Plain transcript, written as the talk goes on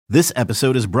This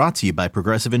episode is brought to you by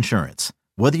Progressive Insurance.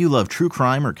 Whether you love true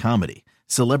crime or comedy,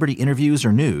 celebrity interviews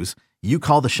or news, you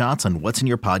call the shots on what's in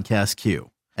your podcast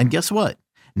queue. And guess what?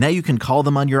 Now you can call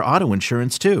them on your auto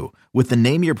insurance too with the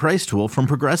Name Your Price tool from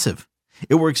Progressive.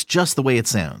 It works just the way it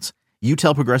sounds. You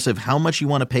tell Progressive how much you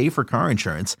want to pay for car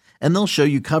insurance, and they'll show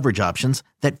you coverage options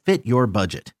that fit your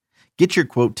budget. Get your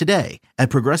quote today at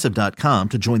Progressive.com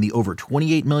to join the over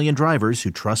 28 million drivers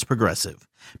who trust Progressive.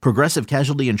 Progressive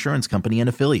Casualty Insurance Company and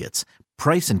Affiliates.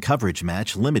 Price and coverage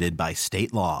match limited by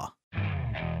state law.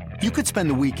 You could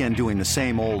spend the weekend doing the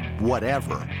same old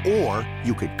whatever, or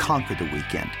you could conquer the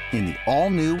weekend in the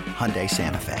all-new Hyundai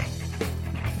Santa Fe.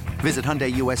 Visit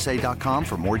HyundaiUSA.com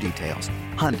for more details.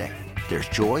 Hyundai, there's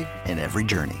joy in every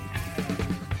journey.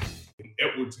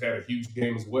 Edwards had a huge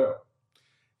game as well.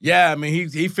 Yeah, I mean,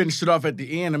 he finished it off at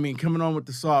the end. I mean, coming on with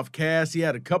the soft cast. He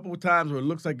had a couple of times where it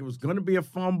looks like it was going to be a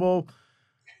fumble.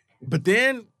 But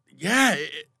then,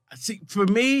 see, for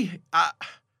me,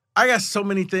 I got so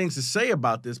many things to say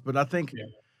about this, but I think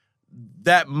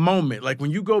that moment, like when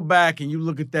you go back and you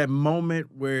look at that moment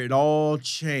where it all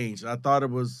changed, I thought it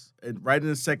was right in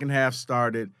the second half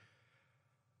started.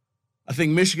 I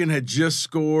think Michigan had just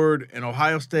scored, and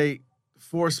Ohio State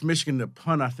forced Michigan to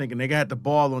punt, I think, and they got the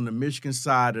ball on the Michigan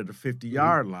side of the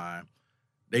 50-yard line.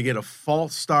 They get a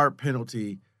false start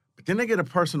penalty, but then they get a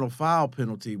personal foul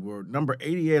penalty where number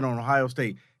 88 on Ohio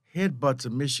State headbutts a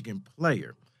Michigan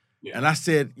player. Yeah. And I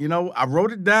said, I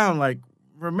wrote it down like,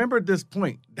 remember at this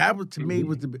point, that was, to me,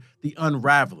 was the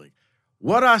unraveling.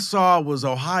 What I saw was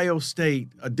Ohio State,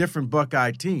 a different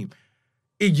Buckeye team.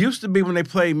 It used to be when they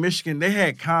played Michigan, they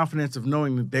had confidence of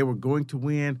knowing that they were going to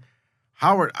win.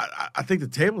 Howard, I think the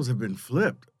tables have been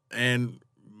flipped. And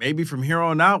maybe from here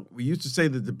on out, we used to say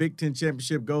that the Big Ten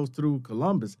championship goes through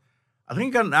Columbus. I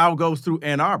think it now goes through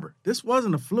Ann Arbor. This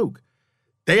wasn't a fluke.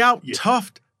 They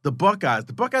out-toughed the Buckeyes.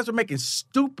 The Buckeyes were making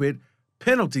stupid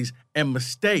penalties and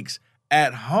mistakes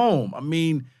at home. I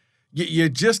mean, you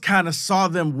just kind of saw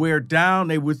them wear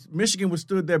down. Michigan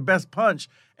withstood their best punch,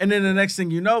 and then the next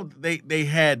thing you know, they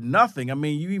had nothing. I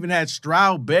mean, you even had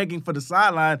Stroud begging for the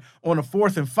sideline on a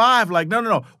 4th and 5, like,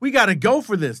 no, we got to go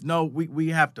for this. No, we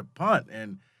have to punt.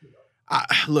 And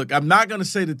look, I'm not going to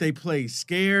say that they played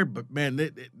scared, but,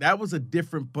 man, that was a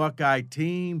different Buckeye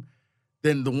team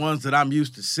than the ones that I'm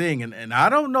used to seeing. And I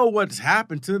don't know what's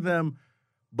happened to them,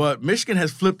 but Michigan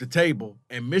has flipped the table,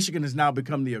 and Michigan has now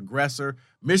become the aggressor.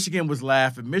 Michigan was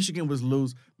laughing. Michigan was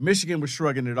loose. Michigan was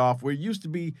shrugging it off, where it used to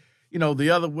be, the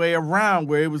other way around,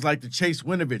 where it was like the Chase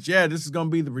Winovich. Yeah, this is going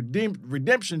to be the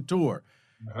redemption tour.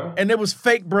 Uh-huh. And it was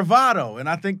fake bravado. And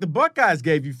I think the Buckeyes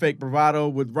gave you fake bravado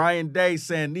with Ryan Day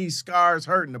saying these scars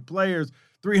hurting the players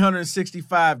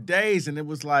 365 days. And it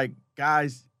was like,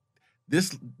 guys,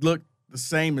 this looked the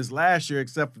same as last year,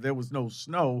 except for there was no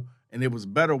snow and it was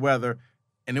better weather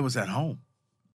and it was at home.